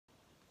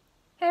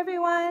Hey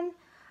everyone,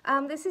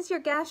 this is your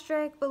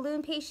gastric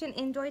balloon patient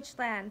in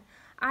Deutschland.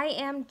 I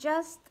am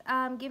just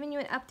giving you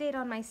an update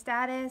on my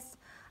status.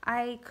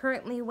 I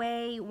currently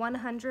weigh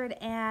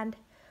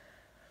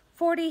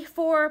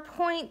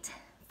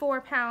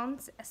 144.4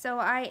 pounds, so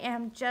I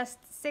am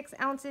just 6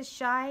 ounces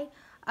shy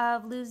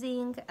of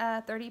losing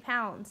 30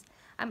 pounds.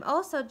 I'm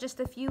also just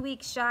a few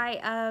weeks shy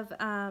of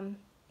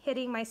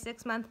hitting my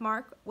 6-month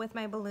mark with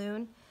my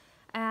balloon,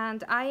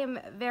 and I am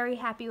very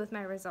happy with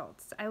my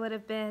results. I would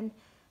have been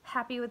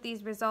happy with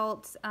these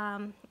results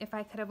if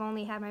I could have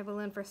only had my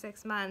balloon for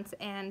 6 months,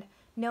 and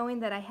knowing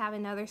that I have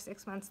another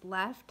 6 months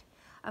left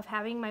of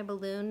having my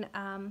balloon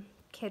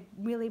could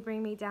really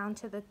bring me down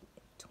to the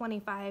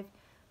 25%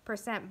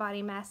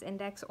 body mass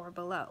index or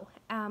below.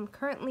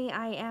 Currently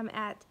I am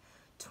at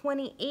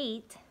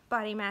 28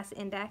 body mass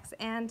index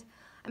and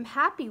I'm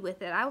happy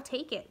with it. I'll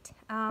take it.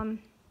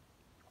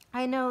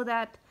 I know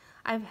that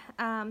I've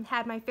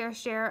had my fair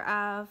share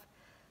of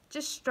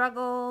just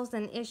struggles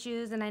and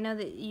issues, and I know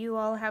that you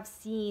all have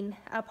seen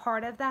a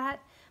part of that,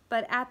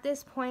 but at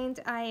this point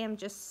I am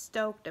just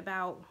stoked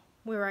about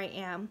where I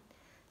am.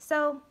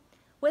 So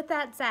with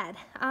that said,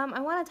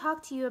 I want to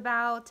talk to you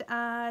about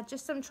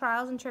just some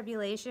trials and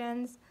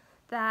tribulations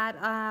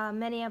that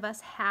many of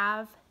us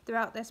have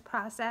throughout this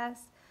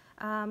process.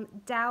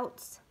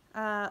 Doubts,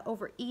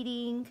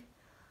 overeating,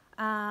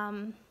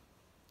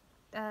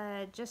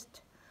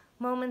 just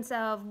moments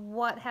of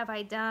what have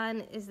I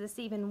done, is this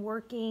even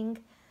working?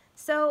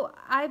 So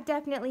I've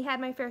definitely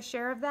had my fair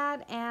share of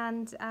that,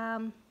 and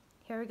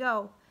here we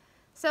go.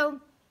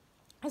 So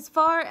as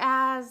far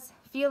as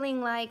feeling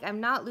like I'm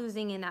not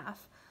losing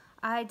enough,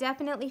 I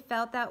definitely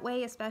felt that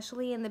way,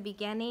 especially in the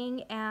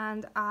beginning,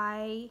 and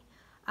I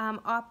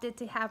opted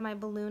to have my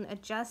balloon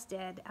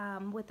adjusted.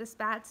 With the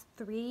SPATS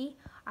 3,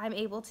 I'm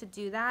able to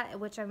do that,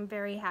 which I'm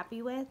very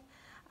happy with.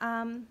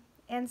 And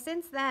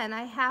since then,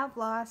 I have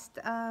lost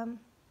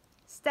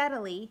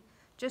steadily,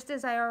 just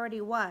as I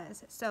already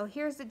was. So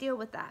here's the deal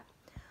with that.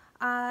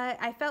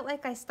 I felt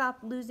like I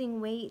stopped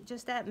losing weight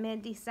just at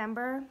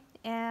mid-December,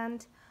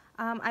 and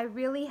I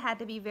really had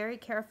to be very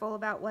careful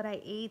about what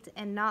I ate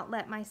and not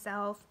let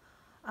myself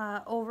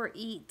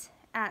overeat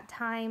at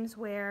times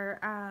where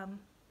I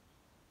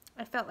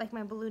felt like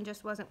my balloon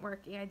just wasn't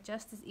working. I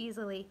just as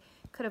easily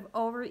could have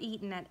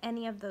overeaten at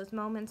any of those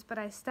moments, but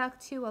I stuck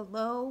to a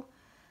low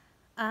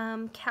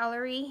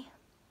calorie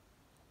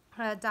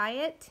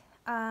diet.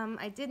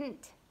 I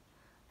didn't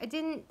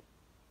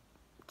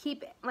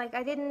keep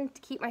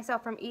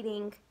myself from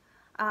eating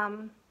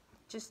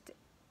just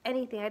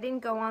anything. I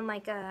didn't go on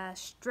like a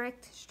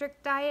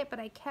strict diet, but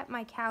I kept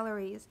my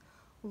calories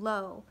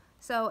low.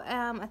 So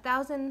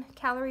 1,000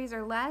 calories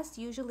or less,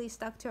 usually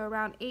stuck to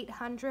around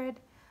 700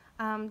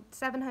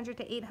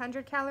 to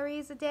 800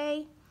 calories a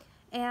day,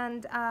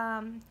 and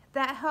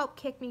that helped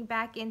kick me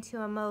back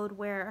into a mode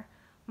where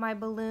my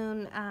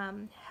balloon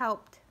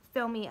helped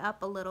fill me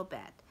up a little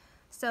bit.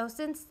 So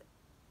since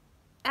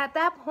at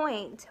that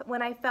point,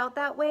 when I felt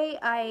that way,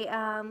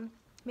 I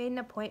made an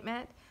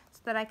appointment so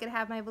that I could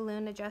have my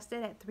balloon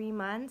adjusted at 3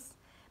 months.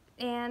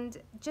 And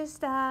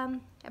just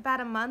about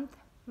a month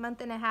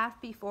and a half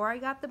before I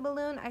got the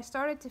balloon, I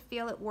started to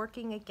feel it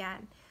working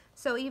again.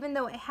 So even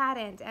though it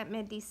hadn't at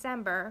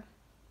mid-December,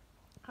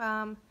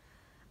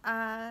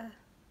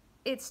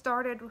 it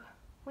started,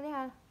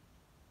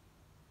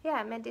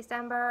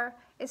 mid-December.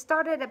 It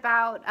started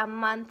about a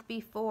month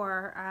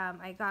before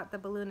I got the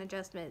balloon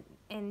adjustment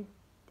in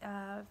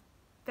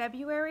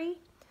February.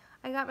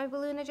 I got my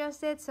balloon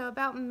adjusted, so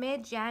about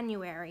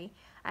mid-January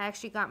I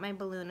actually got my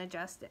balloon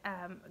adjusted,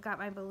 got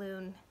my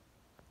balloon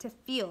to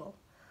feel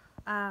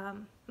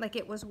like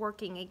it was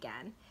working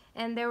again.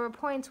 And there were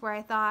points where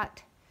I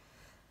thought,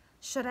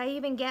 should I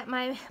even get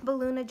my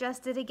balloon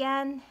adjusted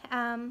again?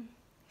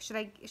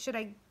 Should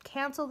I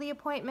cancel the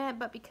appointment?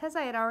 But because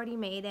I had already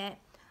made it,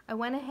 I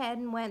went ahead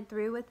and went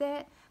through with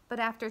it. But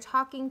after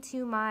talking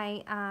to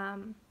my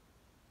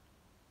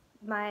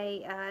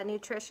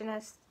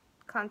nutritionist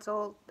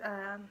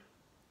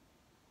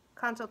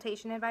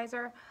consultation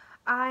advisor,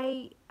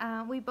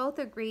 we both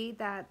agreed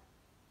that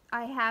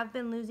I have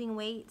been losing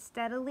weight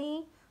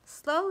steadily,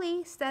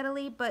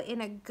 steadily, but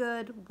in a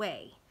good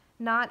way,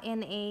 not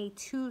in a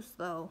too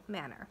slow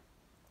manner.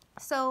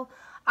 So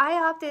I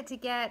opted to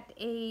get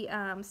a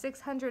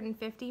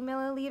 650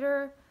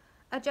 milliliter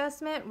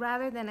adjustment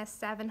rather than a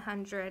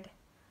 700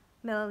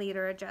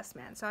 milliliter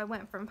adjustment. So I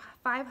went from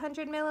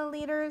 500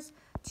 milliliters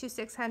to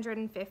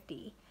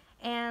 650,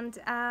 and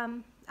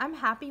I'm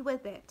happy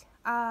with it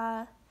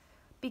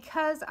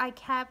because I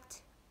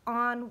kept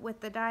on with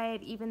the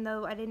diet even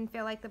though I didn't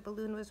feel like the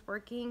balloon was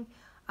working.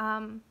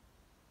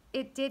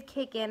 It did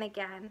kick in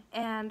again,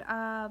 and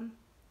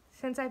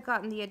since I've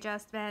gotten the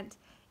adjustment,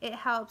 it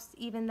helps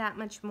even that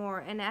much more.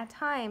 And at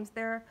times,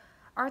 there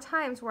are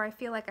times where I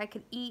feel like I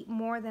could eat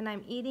more than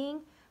I'm eating,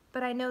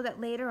 but I know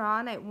that later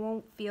on it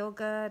won't feel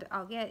good.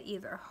 I'll get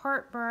either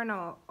heartburn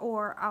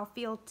or I'll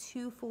feel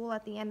too full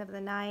at the end of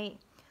the night,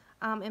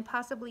 and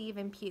possibly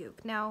even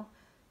puke. Now,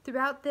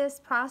 throughout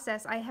this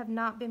process, I have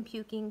not been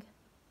puking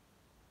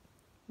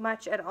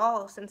much at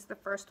all since the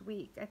first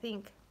week. I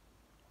think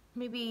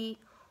maybe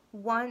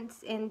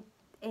once in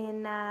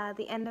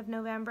the end of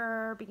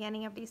November,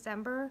 beginning of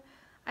December,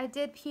 I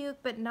did puke,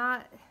 but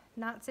not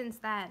since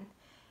then.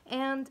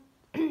 And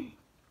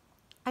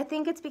I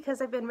think it's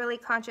because I've been really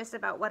conscious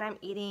about what I'm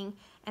eating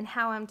and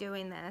how I'm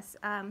doing this.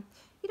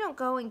 You don't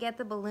go and get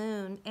the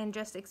balloon and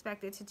just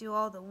expect it to do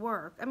all the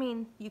work. I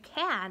mean, you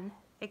can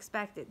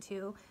expect it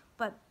to,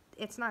 but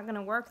it's not going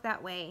to work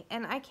that way.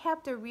 And I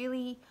kept a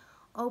really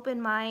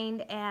open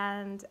mind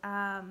and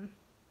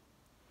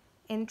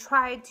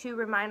tried to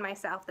remind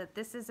myself that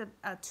this is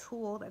a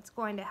tool that's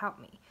going to help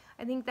me.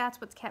 I think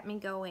that's what's kept me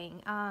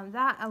going.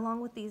 That,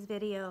 along with these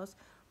videos,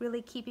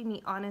 really keeping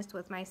me honest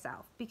with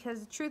myself.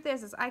 Because the truth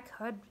is I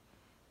could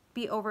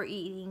be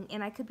overeating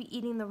and I could be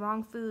eating the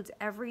wrong foods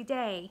every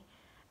day.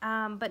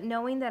 But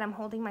knowing that I'm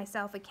holding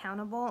myself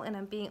accountable and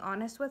I'm being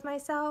honest with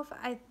myself,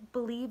 I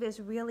believe is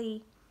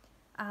really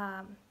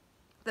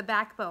the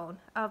backbone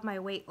of my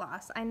weight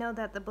loss. I know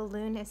that the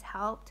balloon has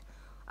helped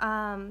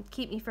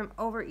keep me from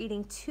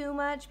overeating too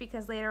much,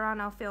 because later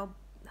on I'll feel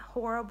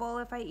horrible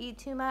if I eat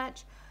too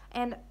much.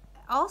 And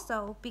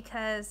also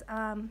because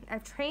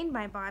I've trained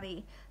my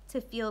body to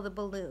feel the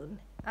balloon,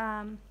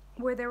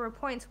 where there were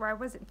points where I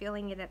wasn't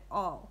feeling it at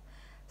all.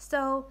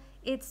 So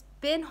it's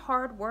been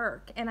hard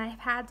work, and I've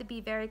had to be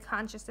very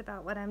conscious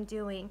about what I'm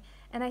doing.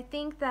 And I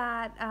think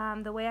that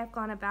the way I've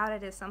gone about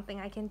it is something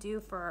I can do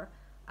for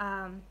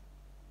a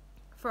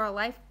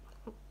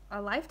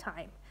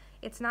lifetime.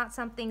 It's not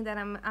something that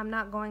I'm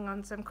not going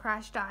on some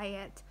crash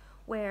diet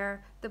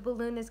where the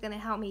balloon is going to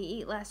help me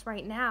eat less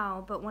right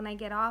now, but when I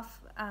get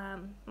off,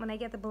 when I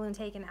get the balloon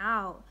taken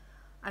out,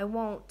 I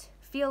won't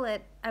feel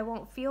it. I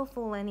won't feel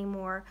full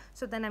anymore,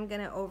 so then I'm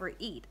going to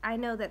overeat. I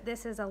know that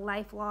this is a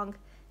lifelong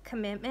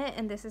commitment,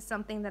 and this is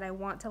something that I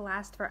want to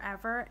last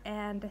forever,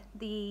 and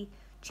the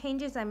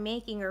changes I'm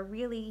making are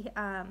really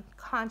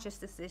conscious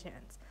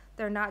decisions.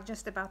 They're not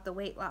just about the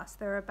weight loss.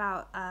 They're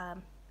about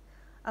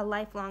a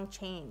lifelong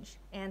change,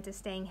 and to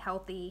staying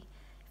healthy,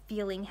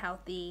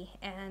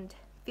 and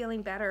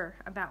feeling better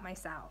about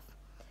myself.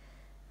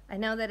 I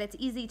know that it's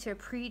easy to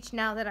preach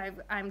now that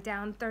I'm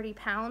down 30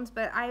 pounds,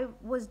 but I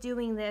was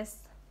doing this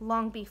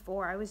long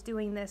before. I was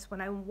doing this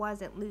when I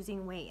wasn't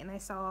losing weight, and I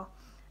saw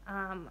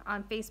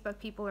on Facebook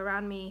people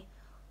around me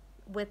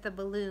with the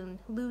balloon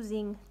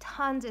losing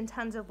tons and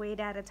tons of weight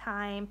at a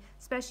time,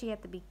 especially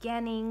at the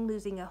beginning,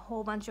 losing a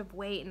whole bunch of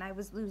weight, and I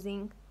was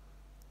losing,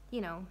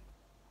 you know,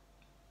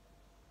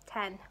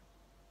 10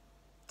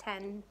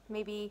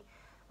 maybe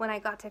when I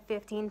got to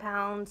 15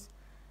 pounds,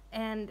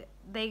 and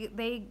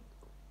they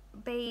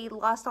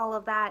lost all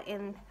of that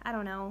in, I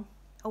don't know,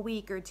 a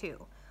week or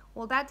two.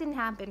 Well, that didn't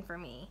happen for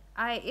me.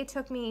 It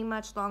took me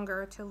much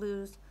longer to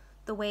lose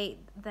the weight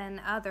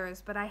than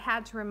others, but I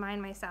had to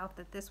remind myself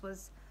that this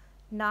was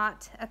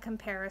not a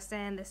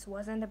comparison. This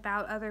wasn't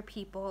about other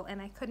people,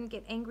 and I couldn't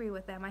get angry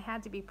with them. I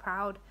had to be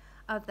proud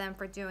of them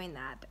for doing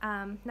that.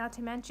 Not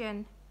to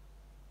mention,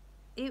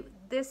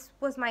 this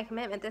was my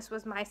commitment. This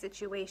was my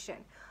situation.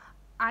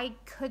 I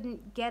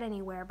couldn't get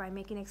anywhere by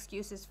making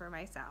excuses for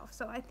myself.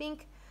 So I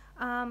think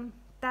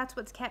that's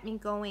what's kept me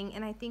going,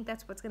 and I think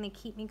that's what's going to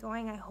keep me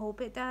going. I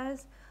hope it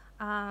does.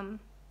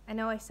 I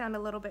know I sound a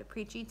little bit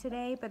preachy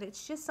today, but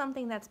it's just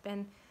something that's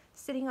been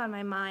sitting on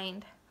my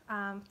mind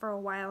for a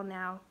while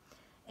now.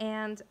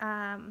 And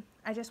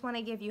I just want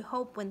to give you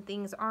hope when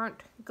things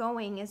aren't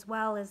going as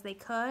well as they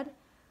could.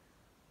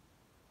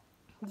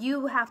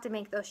 You have to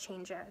make those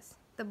changes.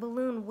 The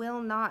balloon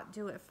will not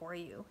do it for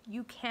you.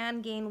 You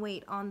can gain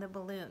weight on the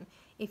balloon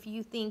if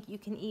you think you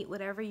can eat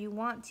whatever you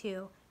want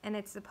to and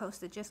it's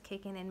supposed to just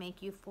kick in and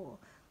make you full.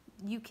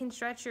 You can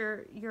stretch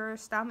your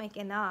stomach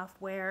enough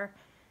where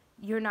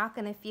you're not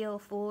going to feel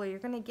full, or you're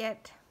going to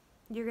get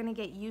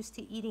used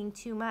to eating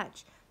too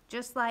much.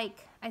 Just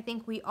like I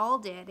think we all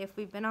did. If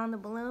we've been on the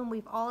balloon,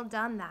 we've all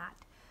done that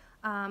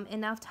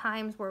enough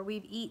times where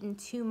we've eaten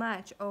too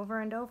much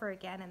over and over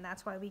again, and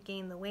that's why we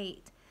gain the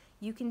weight.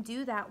 You can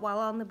do that while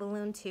on the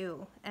balloon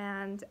too,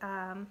 and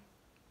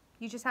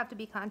you just have to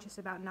be conscious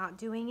about not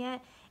doing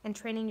it and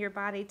training your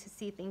body to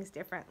see things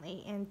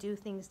differently and do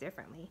things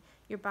differently,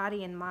 your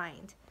body and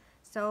mind.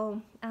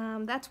 So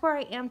that's where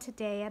I am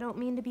today. I don't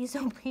mean to be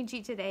so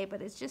preachy today,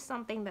 but it's just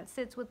something that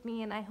sits with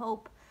me, and I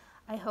hope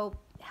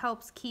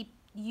helps keep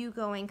you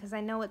going, because I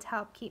know it's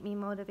helped keep me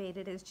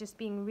motivated, is just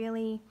being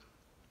really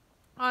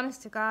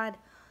honest to God,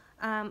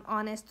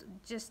 honest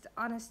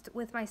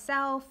with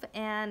myself,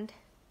 and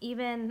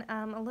even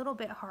a little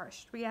bit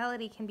harsh.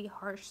 Reality can be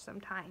harsh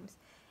sometimes,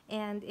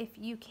 and if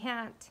you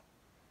can't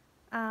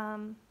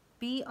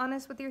be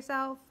honest with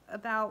yourself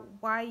about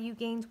why you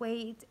gained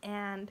weight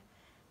and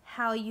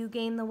how you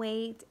gain the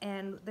weight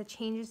and the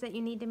changes that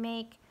you need to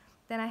make,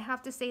 then I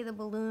have to say the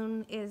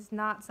balloon is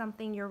not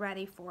something you're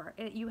ready for.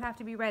 You have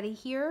to be ready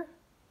here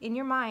in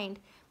your mind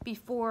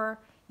before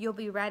you'll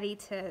be ready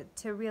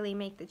to really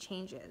make the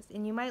changes.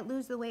 And you might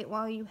lose the weight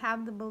while you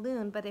have the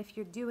balloon, but if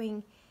you're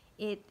doing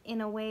it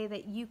in a way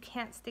that you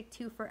can't stick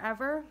to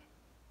forever,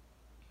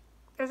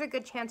 there's a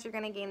good chance you're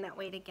going to gain that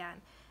weight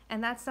again.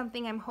 And that's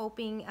something I'm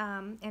hoping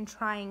and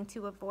trying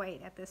to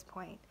avoid at this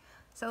point.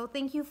 So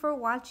thank you for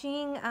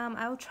watching.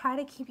 I will try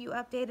to keep you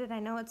updated. I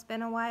know it's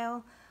been a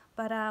while,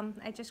 but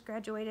I just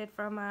graduated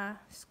from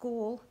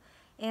school,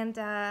 and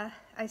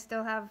I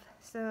still have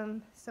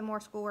some more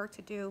schoolwork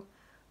to do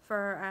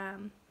for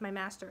my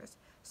master's.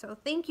 So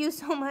thank you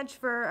so much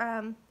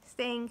for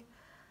staying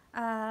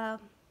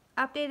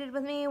updated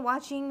with me,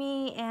 watching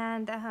me,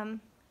 and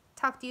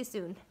talk to you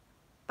soon.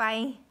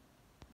 Bye.